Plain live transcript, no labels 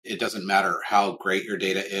it doesn't matter how great your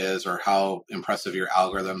data is or how impressive your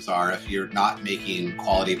algorithms are if you're not making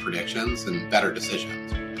quality predictions and better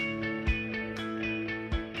decisions.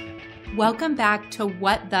 Welcome back to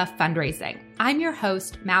What the Fundraising. I'm your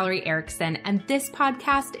host, Mallory Erickson, and this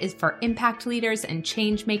podcast is for impact leaders and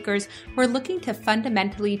change makers who are looking to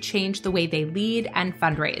fundamentally change the way they lead and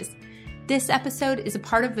fundraise. This episode is a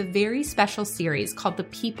part of a very special series called The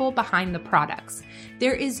People Behind the Products.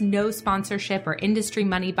 There is no sponsorship or industry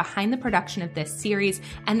money behind the production of this series,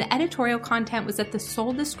 and the editorial content was at the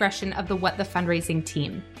sole discretion of the What the Fundraising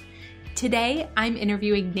team. Today, I'm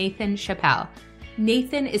interviewing Nathan Chappell.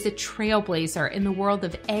 Nathan is a trailblazer in the world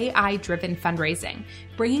of AI-driven fundraising,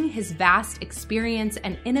 bringing his vast experience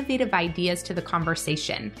and innovative ideas to the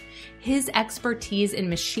conversation. His expertise in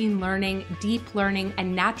machine learning, deep learning,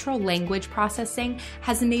 and natural language processing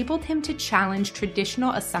has enabled him to challenge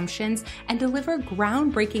traditional assumptions and deliver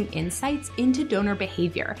groundbreaking insights into donor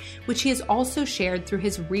behavior, which he has also shared through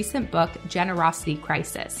his recent book, Generosity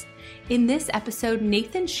Crisis. In this episode,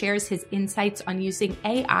 Nathan shares his insights on using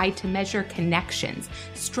AI to measure connections,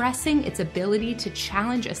 stressing its ability to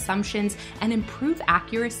challenge assumptions and improve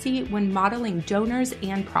accuracy when modeling donors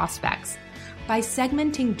and prospects. By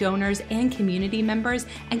segmenting donors and community members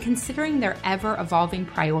and considering their ever-evolving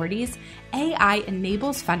priorities, AI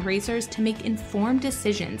enables fundraisers to make informed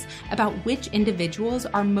decisions about which individuals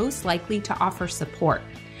are most likely to offer support.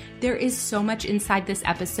 There is so much inside this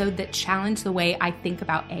episode that challenged the way I think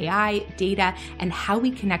about AI, data, and how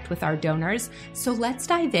we connect with our donors. So let's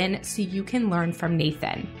dive in so you can learn from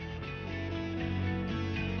Nathan.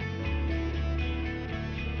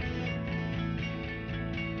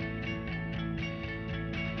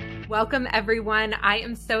 Welcome, everyone. I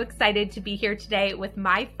am so excited to be here today with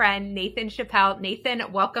my friend, Nathan Chappell.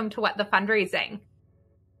 Nathan, welcome to What the Fundraising.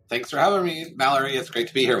 Thanks for having me, Mallory. It's great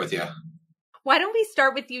to be here with you. Why don't we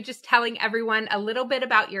start with you just telling everyone a little bit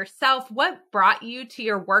about yourself, what brought you to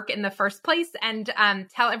your work in the first place, and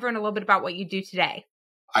tell everyone a little bit about what you do today.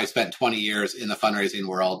 I spent 20 years in the fundraising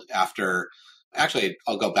world actually,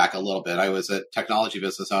 I'll go back a little bit. I was a technology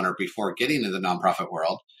business owner before getting into the nonprofit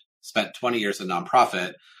world, spent 20 years in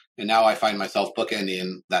nonprofit, and now I find myself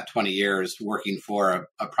bookending that 20 years working for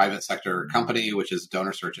a private sector company, which is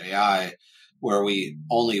Donor Search AI, where we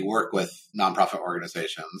only work with nonprofit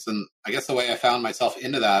organizations. And I guess the way I found myself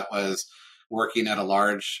into that was working at a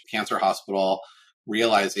large cancer hospital,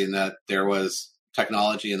 realizing that there was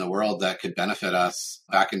technology in the world that could benefit us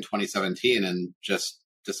back in 2017, and just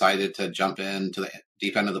decided to jump into the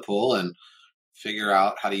deep end of the pool and figure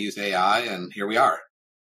out how to use AI. And here we are.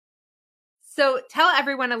 So tell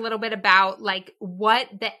everyone a little bit about what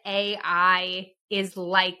the AI is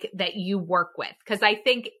like that you work with, because I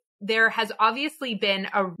think there has obviously been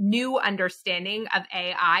a new understanding of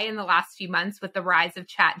AI in the last few months with the rise of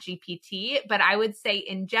ChatGPT. But I would say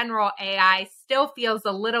in general, AI still feels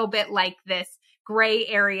a little bit like this gray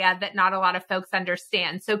area that not a lot of folks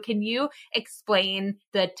understand. So can you explain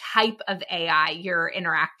the type of AI you're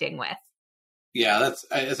interacting with? Yeah,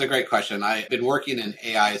 it's a great question. I've been working in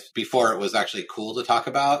AI before it was actually cool to talk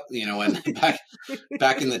about, when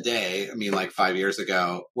back in the day, like 5 years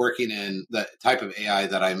ago, working in the type of AI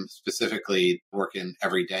that I'm specifically working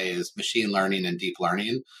every day is machine learning and deep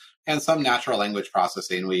learning and some natural language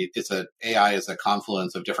processing. AI is a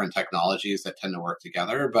confluence of different technologies that tend to work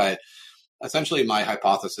together. But essentially my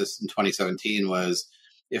hypothesis in 2017 was,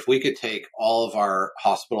 if we could take all of our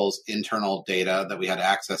hospital's internal data that we had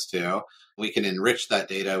access to, we can enrich that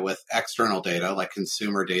data with external data like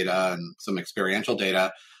consumer data and some experiential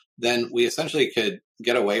data, then we essentially could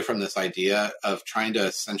get away from this idea of trying to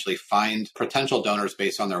essentially find potential donors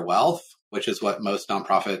based on their wealth, which is what most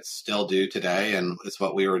nonprofits still do today. And it's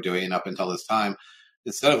what we were doing up until this time.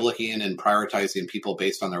 Instead of looking in and prioritizing people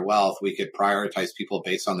based on their wealth, we could prioritize people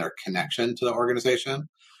based on their connection to the organization.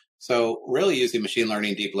 So really using machine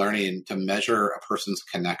learning, deep learning to measure a person's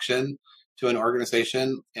connection to an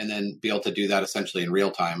organization and then be able to do that essentially in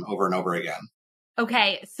real time over and over again.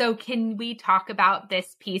 Okay, so can we talk about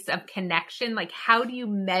this piece of connection? How do you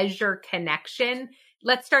measure connection?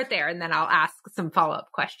 Let's start there, and then I'll ask some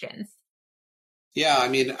follow-up questions. Yeah,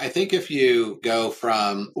 I think if you go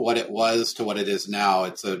from what it was to what it is now,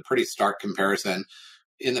 it's a pretty stark comparison.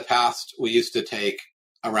 In the past, we used to take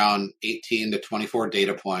around 18 to 24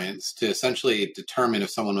 data points to essentially determine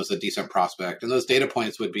if someone was a decent prospect. And those data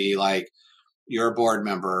points would be like, you're a board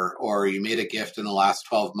member, or you made a gift in the last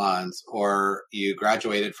 12 months, or you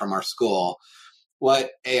graduated from our school.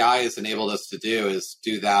 What AI has enabled us to do is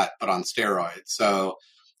do that, but on steroids. So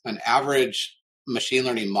an average machine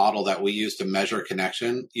learning model that we use to measure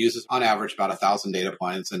connection uses on average about 1,000 data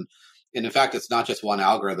points. And And in fact, it's not just one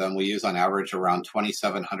algorithm. We use on average around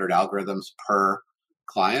 2,700 algorithms per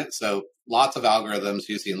client. So lots of algorithms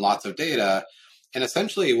using lots of data. And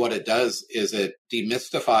essentially what it does is it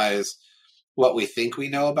demystifies what we think we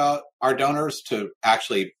know about our donors to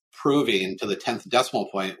actually proving to the 10th decimal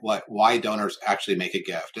point why donors actually make a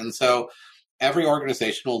gift. And so every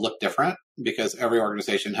organization will look different because every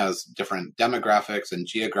organization has different demographics and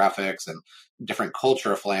geographics and different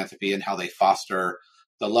culture of philanthropy and how they foster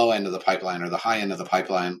the low end of the pipeline or the high end of the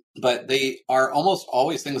pipeline. But they are almost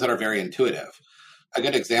always things that are very intuitive. A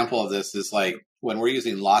good example of this is like when we're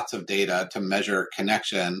using lots of data to measure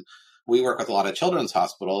connection, we work with a lot of children's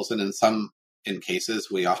hospitals. And in cases,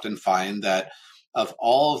 we often find that of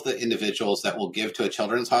all of the individuals that will give to a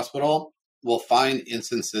children's hospital, we'll find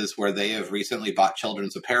instances where they have recently bought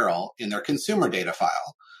children's apparel in their consumer data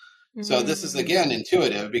file. So this is, again,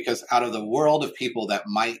 intuitive because out of the world of people that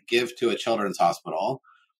might give to a children's hospital,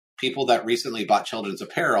 people that recently bought children's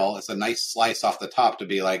apparel is a nice slice off the top to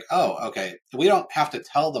be like, oh, okay, we don't have to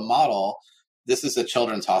tell the model this is a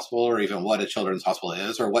children's hospital or even what a children's hospital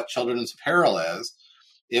is or what children's apparel is.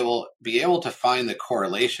 It will be able to find the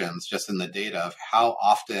correlations just in the data of how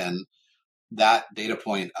often that data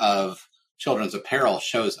point of children's apparel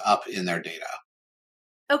shows up in their data.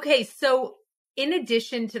 Okay, so in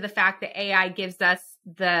addition to the fact that AI gives us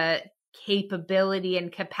the capability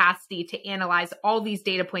and capacity to analyze all these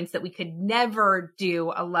data points that we could never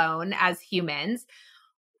do alone as humans,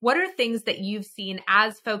 what are things that you've seen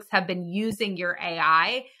as folks have been using your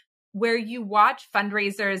AI where you watch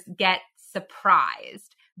fundraisers get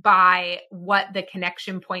surprised by what the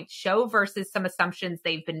connection points show versus some assumptions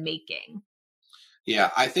they've been making?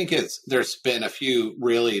 Yeah, I think there's been a few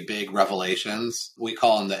really big revelations. We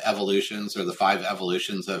call them the evolutions or the 5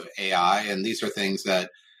 evolutions of AI. And these are things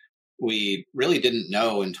that we really didn't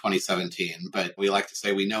know in 2017, but we like to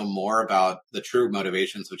say we know more about the true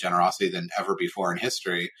motivations of generosity than ever before in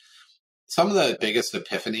history. Some of the biggest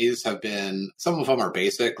epiphanies have been, some of them are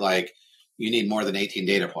basic, like you need more than 18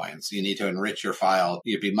 data points. You need to enrich your file.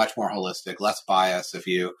 You'd be much more holistic, less bias if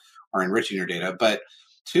you are enriching your data. But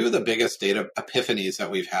 2 of the biggest data epiphanies that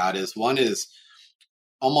we've had is one is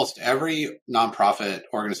almost every nonprofit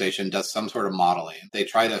organization does some sort of modeling. They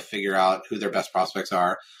try to figure out who their best prospects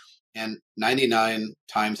are. And 99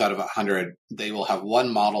 times out of 100, they will have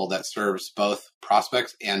one model that serves both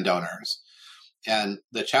prospects and donors. And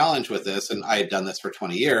the challenge with this, and I had done this for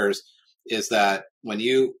 20 years, is that when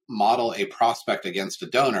you model a prospect against a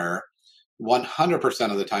donor,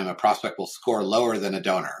 100% of the time a prospect will score lower than a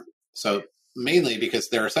donor. So mainly because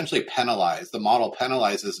they're essentially penalized. The model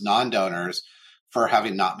penalizes non-donors for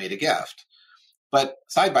having not made a gift. But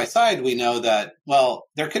side by side, we know that, well,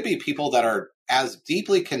 there could be people that are as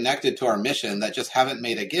deeply connected to our mission that just haven't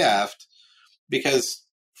made a gift because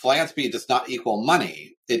philanthropy does not equal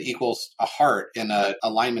money. It equals a heart and an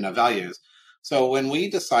alignment of values. So when we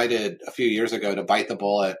decided a few years ago to bite the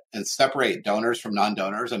bullet and separate donors from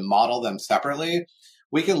non-donors and model them separately,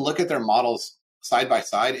 we can look at their models side by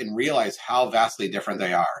side and realize how vastly different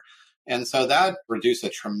they are. And so that reduced a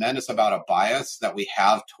tremendous amount of bias that we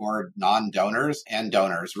have toward non-donors and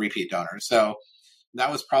donors, repeat donors. So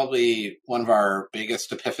that was probably one of our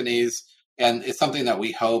biggest epiphanies. And it's something that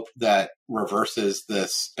we hope that reverses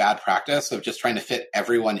this bad practice of just trying to fit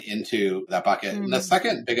everyone into that bucket. And the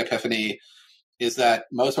second big epiphany is that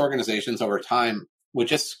most organizations over time would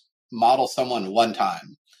just model someone one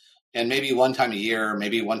time. And maybe one time a year,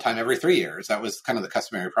 maybe one time every 3 years. That was kind of the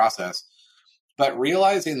customary process. But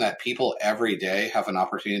realizing that people every day have an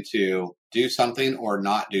opportunity to do something or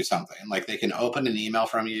not do something, like they can open an email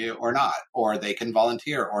from you or not, or they can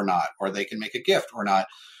volunteer or not, or they can make a gift or not.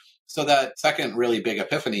 So that second really big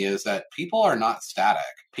epiphany is that people are not static.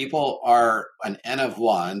 People are an N of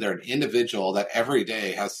one. They're an individual that every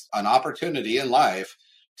day has an opportunity in life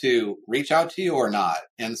to reach out to you or not.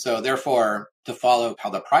 And so therefore, to follow how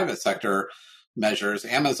the private sector measures,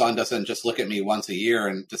 Amazon doesn't just look at me once a year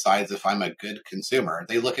and decides if I'm a good consumer.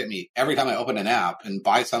 They look at me every time I open an app and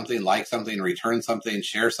buy something, like something, return something,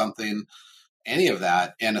 share something, any of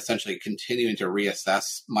that, and essentially continuing to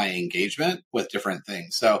reassess my engagement with different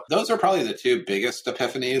things. So those are probably the 2 biggest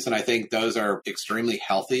epiphanies. And I think those are extremely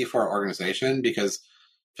healthy for our organization because,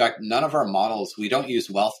 in fact, none of our models, we don't use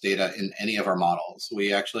wealth data in any of our models.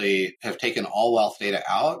 We actually have taken all wealth data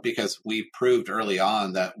out because we proved early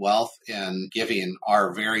on that wealth and giving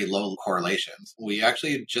are very low correlations. We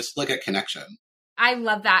actually just look at connection. I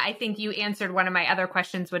love that. I think you answered one of my other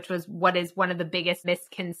questions, which was what is one of the biggest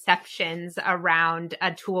misconceptions around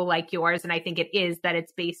a tool like yours? And I think it is that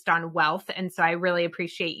it's based on wealth. And so I really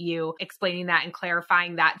appreciate you explaining that and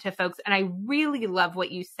clarifying that to folks. And I really love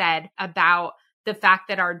what you said about the fact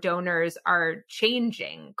that our donors are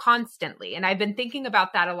changing constantly. And I've been thinking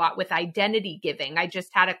about that a lot with identity giving. I just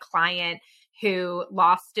had a client who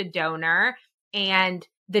lost a donor, and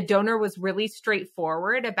the donor was really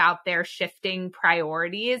straightforward about their shifting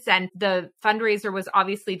priorities. And the fundraiser was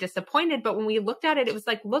obviously disappointed. But when we looked at it, it was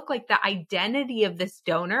like, look, like the identity of this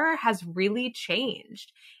donor has really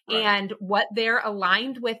changed. Right. And what they're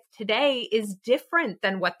aligned with today is different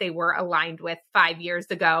than what they were aligned with 5 years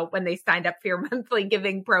ago when they signed up for your monthly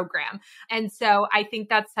giving program. And so I think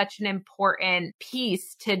that's such an important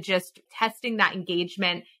piece to just testing that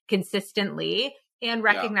engagement consistently and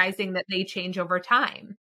recognizing that they change over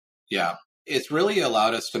time. Yeah. It's really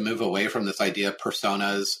allowed us to move away from this idea of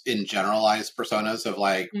personas, in generalized personas of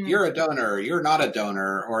like, you're a donor, you're not a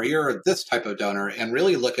donor, or you're this type of donor, and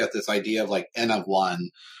really look at this idea of like N of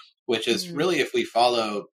one, which is really, if we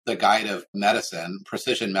follow the guide of medicine,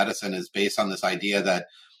 precision medicine is based on this idea that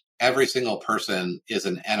every single person is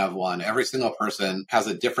an N of one. Every single person has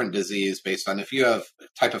a different disease based on, if you have a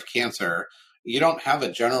type of cancer, you don't have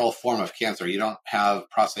a general form of cancer. You don't have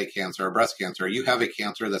prostate cancer or breast cancer. You have a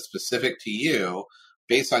cancer that's specific to you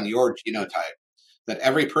based on your genotype, that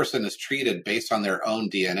every person is treated based on their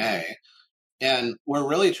own DNA. And we're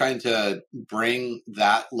really trying to bring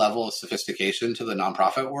that level of sophistication to the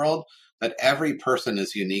nonprofit world, that every person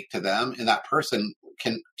is unique to them. And that person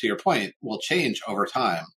can, to your point, will change over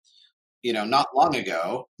time. You know, not long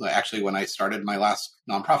ago, actually, when I started my last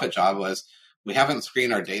nonprofit job, was we haven't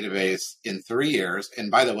screened our database in 3 years.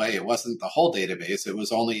 And by the way, it wasn't the whole database. It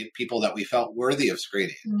was only people that we felt worthy of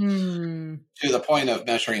screening, to the point of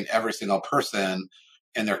measuring every single person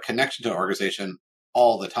and their connection to an organization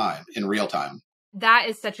all the time in real time. That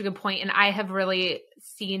is such a good point. And I have really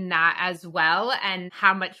seen that as well, and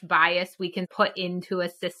how much bias we can put into a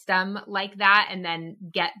system like that and then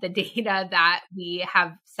get the data that we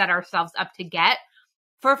have set ourselves up to get.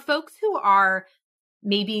 For folks who are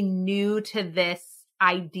maybe new to this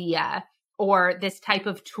idea or this type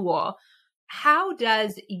of tool, how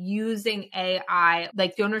does using AI,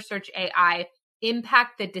 like Donor Search AI,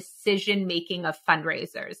 impact the decision-making of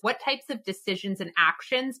fundraisers? What types of decisions and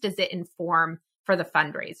actions does it inform for the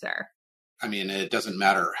fundraiser? I mean, it doesn't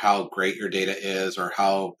matter how great your data is or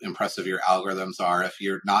how impressive your algorithms are if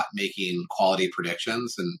you're not making quality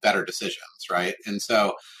predictions and better decisions, right? And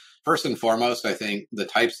so first and foremost, I think the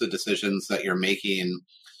types of decisions that you're making,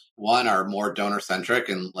 one, are more donor-centric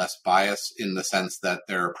and less biased in the sense that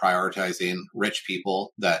they're prioritizing rich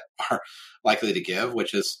people that are likely to give,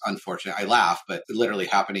 which is unfortunate. I laugh, but literally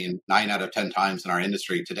happening 9 out of 10 times in our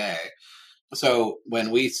industry today. So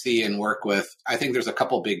when we see and work with, I think there's a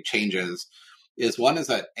couple big changes. One is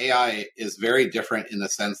that AI is very different in the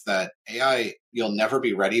sense that AI, you'll never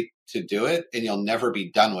be ready to do it and you'll never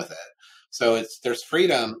be done with it. So there's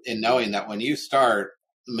freedom in knowing that when you start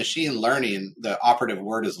machine learning, the operative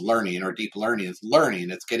word is learning, or deep learning is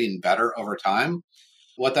learning. It's getting better over time.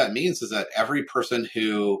 What that means is that every person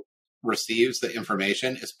who receives the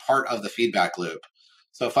information is part of the feedback loop.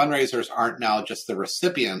 So fundraisers aren't now just the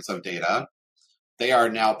recipients of data. They are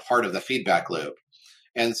now part of the feedback loop.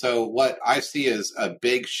 And so what I see is a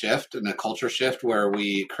big shift and a culture shift where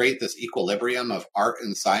we create this equilibrium of art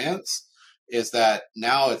and science, is that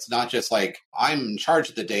now it's not just like I'm in charge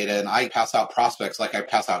of the data and I pass out prospects like I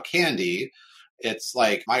pass out candy. It's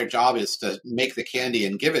like my job is to make the candy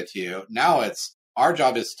and give it to you. Now it's our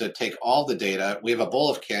job is to take all the data. We have a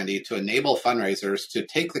bowl of candy to enable fundraisers to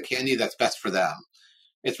take the candy that's best for them.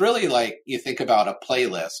 It's really like you think about a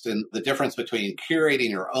playlist and the difference between curating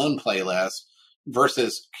your own playlist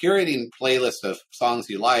versus curating playlist of songs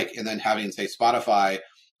you like and then having, say, Spotify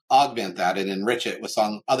augment that and enrich it with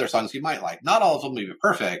other songs you might like. Not all of them will be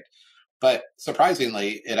perfect, but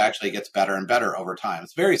surprisingly, it actually gets better and better over time.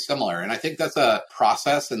 It's very similar. And I think that's a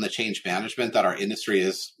process in the change management that our industry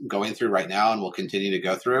is going through right now and will continue to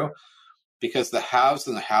go through, because the haves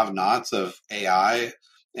and the have-nots of AI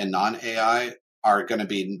and non-AI are going to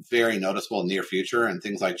be very noticeable in the near future. And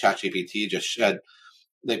things like ChatGPT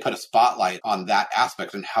they put a spotlight on that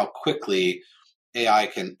aspect and how quickly AI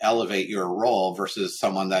can elevate your role versus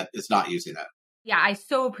someone that is not using it. Yeah, I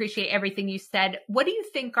so appreciate everything you said. What do you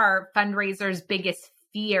think are fundraisers' biggest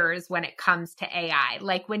fears when it comes to AI?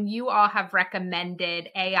 Like when you all have recommended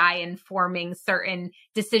AI informing certain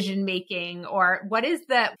decision-making, or what is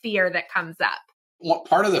the fear that comes up?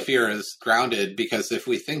 Part of the fear is grounded because if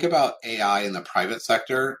we think about AI in the private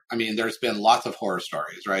sector, I mean, there's been lots of horror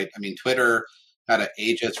stories, right? I mean, Twitter had an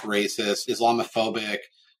ageist, racist, Islamophobic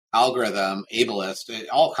algorithm, ableist,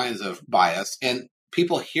 all kinds of bias. And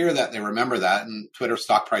people hear that, they remember that, and Twitter's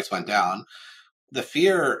stock price went down. The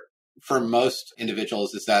fear for most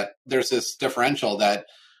individuals is that there's this differential that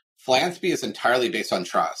philanthropy is entirely based on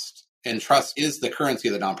trust, and trust is the currency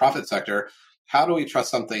of the nonprofit sector. How do we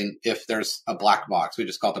trust something if there's a black box? We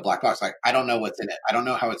just call it the black box. Like, I don't know what's in it. I don't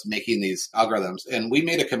know how it's making these algorithms. And we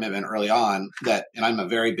made a commitment early on that, and I'm a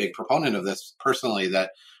very big proponent of this personally,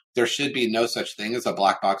 that there should be no such thing as a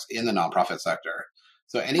black box in the nonprofit sector.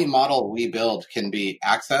 So any model we build can be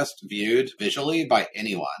accessed, viewed visually by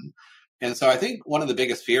anyone. And so I think one of the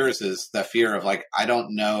biggest fears is the fear of like, I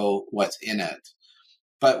don't know what's in it.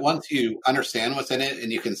 But once you understand what's in it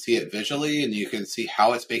and you can see it visually and you can see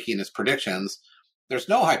how it's making its predictions, there's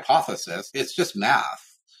no hypothesis. It's just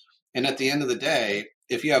math. And at the end of the day,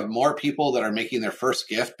 if you have more people that are making their first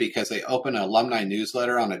gift because they open an alumni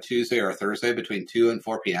newsletter on a Tuesday or a Thursday between 2 and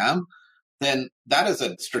 4 p.m., then that is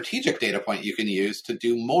a strategic data point you can use to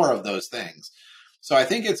do more of those things. So I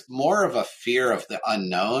think it's more of a fear of the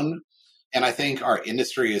unknown. And I think our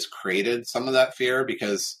industry has created some of that fear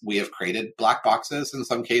because we have created black boxes in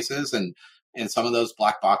some cases. And some of those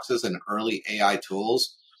black boxes and early AI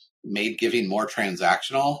tools made giving more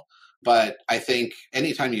transactional. But I think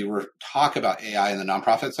anytime you talk about AI in the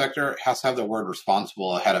nonprofit sector, it has to have the word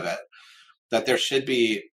responsible ahead of it. That there should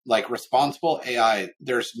be like responsible AI.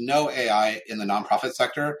 There's no AI in the nonprofit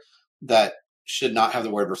sector that should not have the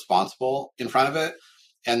word responsible in front of it.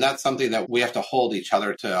 And that's something that we have to hold each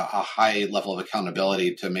other to a high level of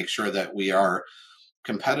accountability to make sure that we are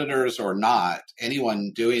competitors or not.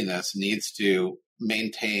 Anyone doing this needs to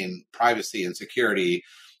maintain privacy and security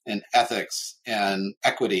and ethics and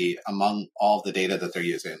equity among all the data that they're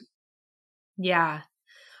using. Yeah.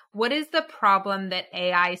 What is the problem that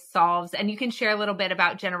AI solves? And you can share a little bit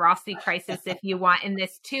about generosity crisis if you want in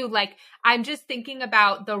this too. Like, I'm just thinking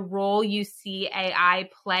about the role you see AI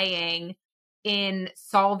playing in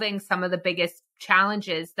solving some of the biggest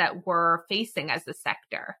challenges that we're facing as a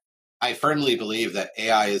sector. I firmly believe that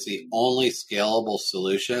AI is the only scalable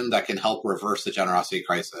solution that can help reverse the generosity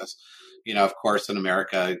crisis. You know, of course, in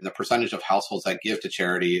America, the percentage of households that give to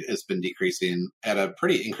charity has been decreasing at a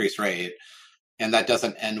pretty increased rate. And that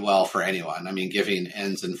doesn't end well for anyone. I mean, giving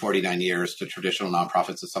ends in 49 years to traditional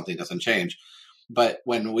nonprofits if something doesn't change. But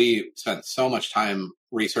when we spent so much time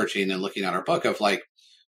researching and looking at our book of like,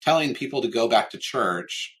 telling people to go back to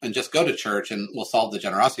church and just go to church and we'll solve the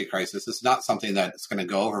generosity crisis is not something that's going to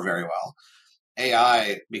go over very well.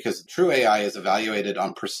 AI, because true AI is evaluated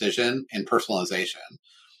on precision and personalization.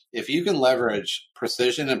 If you can leverage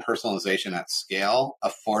precision and personalization at scale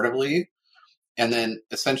affordably, and then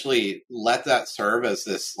essentially let that serve as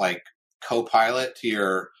this like co-pilot to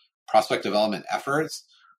your prospect development efforts,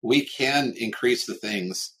 we can increase the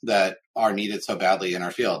things that are needed so badly in our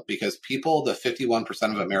field. Because people, the 51%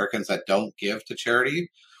 of Americans that don't give to charity,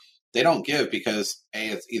 they don't give because A,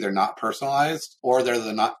 it's either not personalized or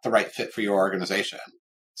they're not the right fit for your organization.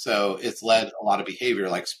 So it's led a lot of behavior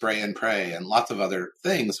like spray and pray and lots of other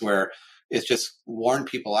things where it's just worn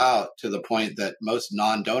people out to the point that most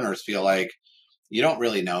non-donors feel like, you don't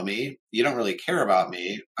really know me. You don't really care about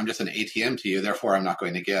me. I'm just an ATM to you. Therefore, I'm not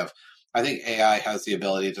going to give. I think AI has the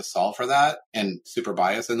ability to solve for that, and super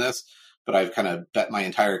biased in this, but I've kind of bet my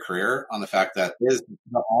entire career on the fact that it is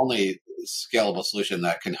the only scalable solution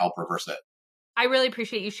that can help reverse it. I really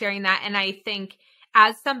appreciate you sharing that. And I think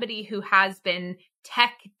as somebody who has been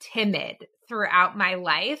tech timid throughout my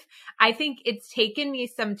life, I think it's taken me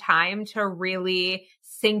some time to really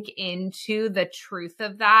sink into the truth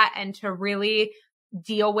of that and to really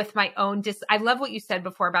deal with my own I love what you said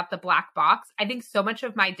before about the black box. I think so much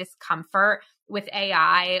of my discomfort with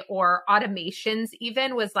AI or automations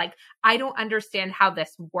even was like, I don't understand how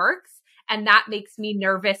this works. And that makes me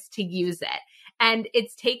nervous to use it. And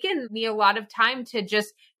it's taken me a lot of time to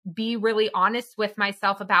just be really honest with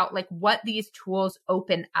myself about like what these tools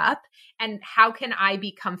open up and how can I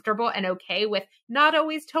be comfortable and okay with not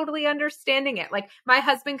always totally understanding it. Like my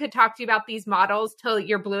husband could talk to you about these models till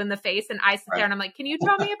you're blue in the face and I sit there and I'm like, can you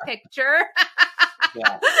draw me a picture?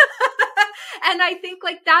 Yeah. And I think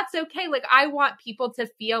like, that's okay. Like I want people to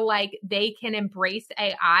feel like they can embrace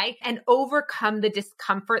AI and overcome the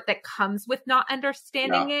discomfort that comes with not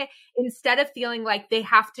understanding it instead of feeling like they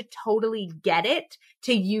have to totally get it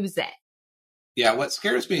to use it. Yeah, what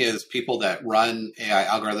scares me is people that run AI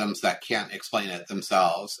algorithms that can't explain it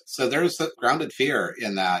themselves. So there's a grounded fear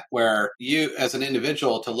in that where you, as an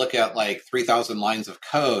individual, to look at like 3,000 lines of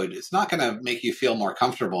code, it's not going to make you feel more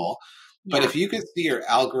comfortable. Yeah. But if you could see your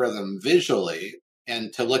algorithm visually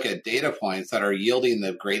and to look at data points that are yielding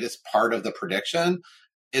the greatest part of the prediction,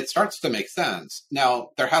 it starts to make sense. Now,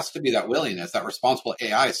 there has to be that willingness. That responsible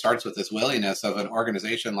AI starts with this willingness of an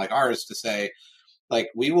organization like ours to say, like,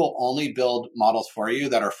 we will only build models for you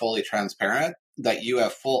that are fully transparent, that you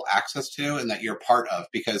have full access to, and that you're part of,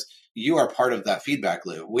 because you are part of that feedback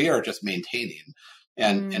loop. We are just maintaining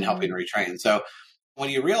and helping retrain. So when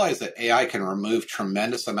you realize that AI can remove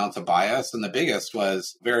tremendous amounts of bias, and the biggest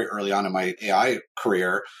was very early on in my AI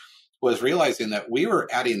career, was realizing that we were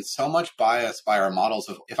adding so much bias by our models.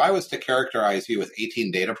 If I was to characterize you with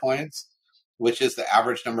 18 data points, which is the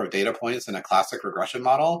average number of data points in a classic regression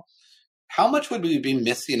model, how much would we be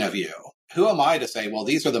missing of you? Who am I to say, well,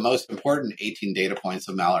 these are the most important 18 data points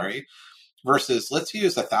of Mallory, versus let's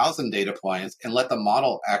use 1,000 data points and let the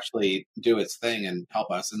model actually do its thing and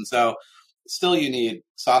help us. And so still you need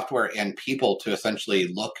software and people to essentially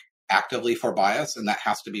look actively for bias, and that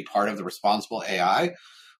has to be part of the responsible AI.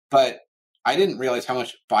 But I didn't realize how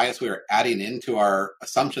much bias we were adding into our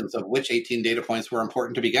assumptions of which 18 data points were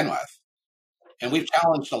important to begin with. And we've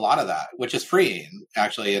challenged a lot of that, which is freeing,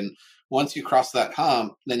 actually. And once you cross that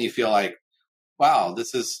hump, then you feel like, wow,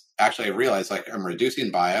 this is actually, I realize like I'm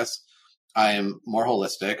reducing bias. I am more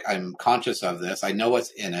holistic. I'm conscious of this. I know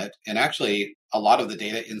what's in it. And actually, a lot of the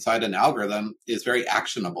data inside an algorithm is very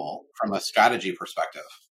actionable from a strategy perspective.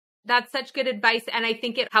 That's such good advice. And I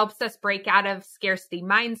think it helps us break out of scarcity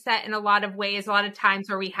mindset in a lot of ways. A lot of times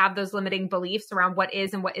where we have those limiting beliefs around what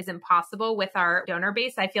is and what isn't possible with our donor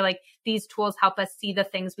base. I feel like these tools help us see the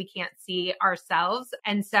things we can't see ourselves.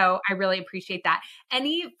 And so I really appreciate that.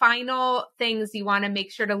 Any final things you want to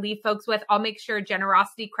make sure to leave folks with? I'll make sure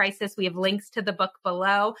Generosity Crisis, we have links to the book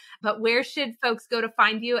below, but where should folks go to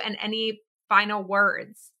find you, and any final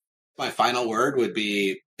words? My final word would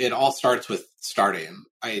be, it all starts with starting.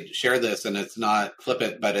 I share this and it's not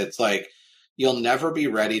flippant, but it's like, you'll never be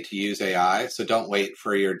ready to use AI. So don't wait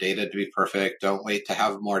for your data to be perfect. Don't wait to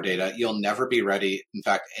have more data. You'll never be ready. In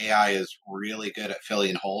fact, AI is really good at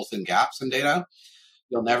filling holes and gaps in data.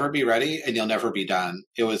 You'll never be ready and you'll never be done.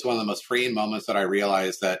 It was one of the most freeing moments that I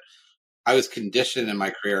realized that I was conditioned in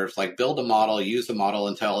my career. It's like, build a model, use the model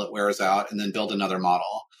until it wears out, and then build another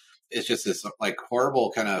model. It's just this like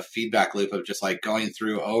horrible kind of feedback loop of just like going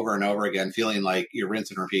through over and over again, feeling like you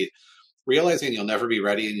rinse and repeat. Realizing you'll never be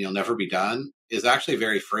ready and you'll never be done is actually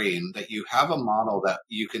very freeing. That you have a model that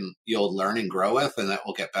you'll learn and grow with, and that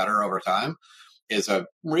will get better over time, is a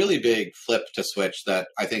really big flip to switch that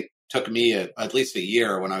I think took me at least a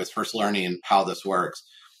year when I was first learning how this works.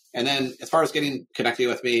 And then as far as getting connected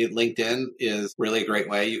with me, LinkedIn is really a great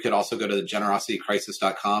way. You could also go to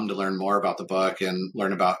generositycrisis.com to learn more about the book and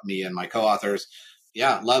learn about me and my co-authors.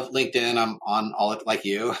 Yeah, love LinkedIn. I'm on all it like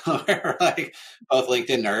you. We're like both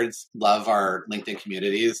LinkedIn nerds, love our LinkedIn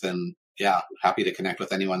communities, and yeah, happy to connect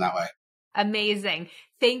with anyone that way. Amazing.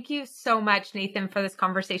 Thank you so much, Nathan, for this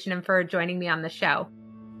conversation and for joining me on the show.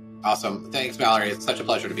 Awesome. Thanks, Mallory. It's such a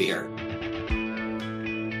pleasure to be here.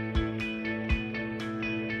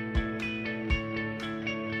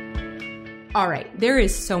 All right, there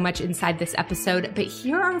is so much inside this episode, but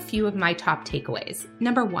here are a few of my top takeaways.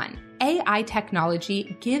 Number one, AI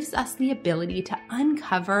technology gives us the ability to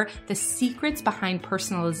uncover the secrets behind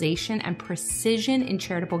personalization and precision in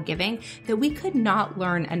charitable giving that we could not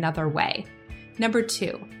learn another way. Number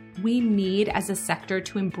two, we need as a sector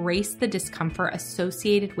to embrace the discomfort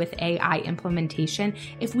associated with AI implementation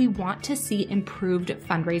if we want to see improved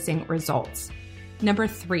fundraising results. Number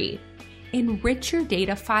three, enrich your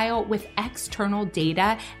data file with external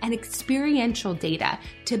data and experiential data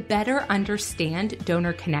to better understand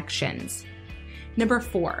donor connections. Number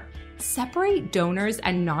four, separate donors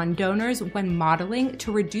and non-donors when modeling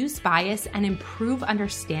to reduce bias and improve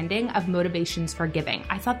understanding of motivations for giving.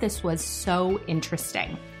 I thought this was so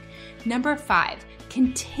interesting. Number five,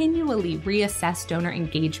 continually reassess donor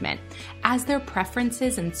engagement as their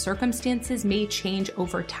preferences and circumstances may change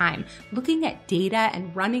over time. Looking at data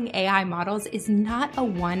and running AI models is not a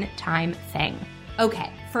one-time thing. Okay,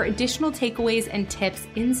 for additional takeaways and tips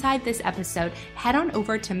inside this episode, head on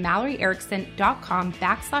over to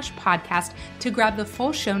MalloryErickson.com/podcast to grab the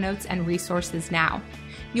full show notes and resources now.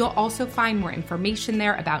 You'll also find more information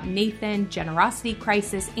there about Nathan, Generosity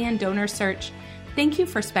Crisis, and Donor Search. Thank you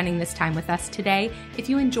for spending this time with us today. If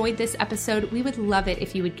you enjoyed this episode, we would love it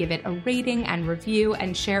if you would give it a rating and review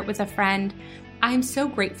and share it with a friend. I'm so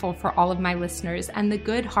grateful for all of my listeners and the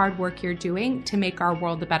good, hard work you're doing to make our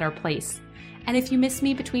world a better place. And if you miss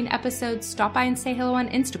me between episodes, stop by and say hello on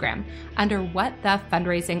Instagram under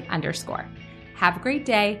 @whatthefundraising_. Have a great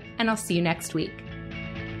day, and I'll see you next week.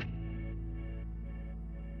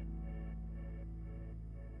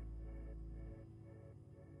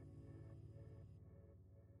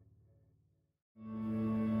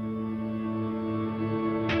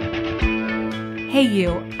 Hey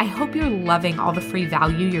you, I hope you're loving all the free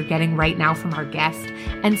value you're getting right now from our guest.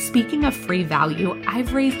 And speaking of free value,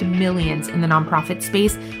 I've raised millions in the nonprofit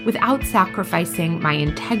space without sacrificing my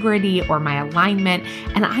integrity or my alignment,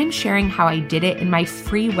 and I'm sharing how I did it in my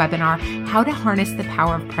free webinar, How to Harness the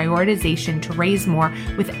Power of Prioritization to Raise More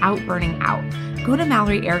Without Burning Out. Go to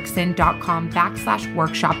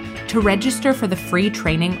MalloryErickson.com/workshop to register for the free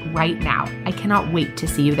training right now. I cannot wait to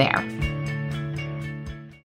see you there.